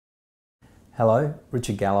Hello,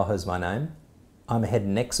 Richard Gallagher is my name. I'm a head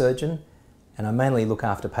and neck surgeon and I mainly look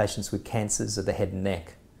after patients with cancers of the head and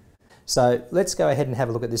neck. So let's go ahead and have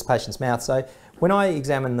a look at this patient's mouth. So when I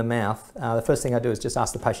examine the mouth, the first thing I do is just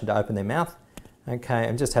ask the patient to open their mouth, okay,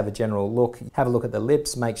 and just have a general look. Have a look at the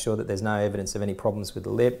lips, make sure that there's no evidence of any problems with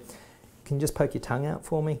the lip. Can you just poke your tongue out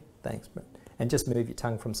for me? Thanks. And just move your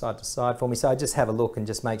tongue from side to side for me. So I just have a look and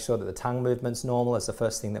just make sure that the tongue movement's normal. That's the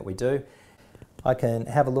first thing that we do. I can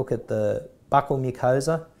have a look at the buccal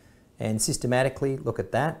mucosa and systematically look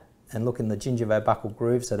at that and look in the gingivobuccal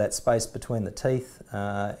groove, so that space between the teeth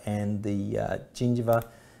and the gingiva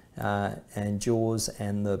and jaws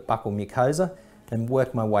and the buccal mucosa, and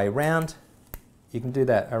work my way around. You can do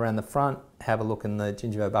that around the front, have a look in the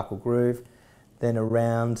gingivobuccal groove, then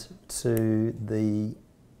around to the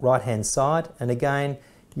right hand side, and again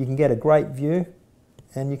you can get a great view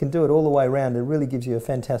and you can do it all the way around. It really gives you a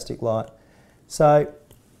fantastic light. So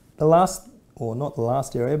the last, or not the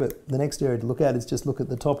last area, but the next area to look at is just look at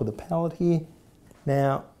the top of the palate here.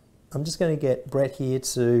 Now I'm just going to get Brett here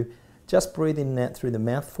to just breathe in and out through the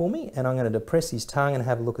mouth for me, and I'm going to depress his tongue and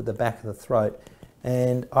have a look at the back of the throat.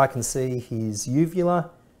 And I can see his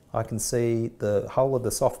uvula, I can see the whole of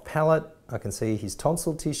the soft palate, I can see his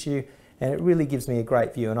tonsil tissue, and it really gives me a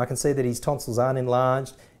great view. And I can see that his tonsils aren't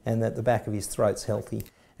enlarged and that the back of his throat's healthy.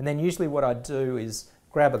 And then usually what I do is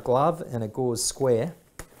grab a glove and a gauze square.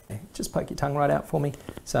 Just poke your tongue right out for me.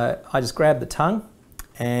 So I just grab the tongue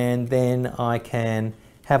and then I can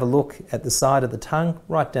have a look at the side of the tongue,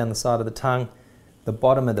 right down the side of the tongue, the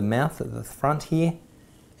bottom of the mouth at the front here,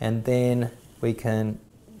 and then we can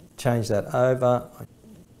change that over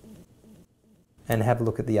and have a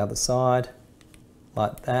look at the other side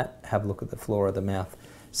like that, have a look at the floor of the mouth.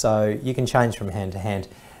 So you can change from hand to hand.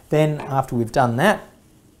 Then after we've done that,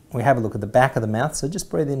 we have a look at the back of the mouth. So just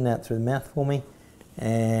breathe in and out through the mouth for me.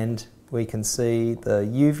 And we can see the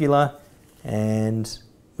uvula and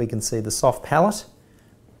we can see the soft palate,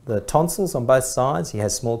 the tonsils on both sides. He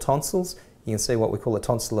has small tonsils. You can see what we call the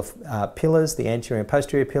tonsillar pillars, the anterior and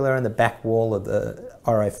posterior pillar, and the back wall of the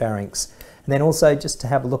oropharynx. And then also just to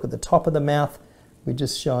have a look at the top of the mouth, we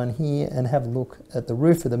just shine here and have a look at the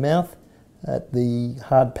roof of the mouth, at the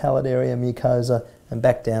hard palate area, mucosa, and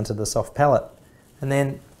back down to the soft palate. And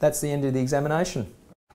then that's the end of the examination.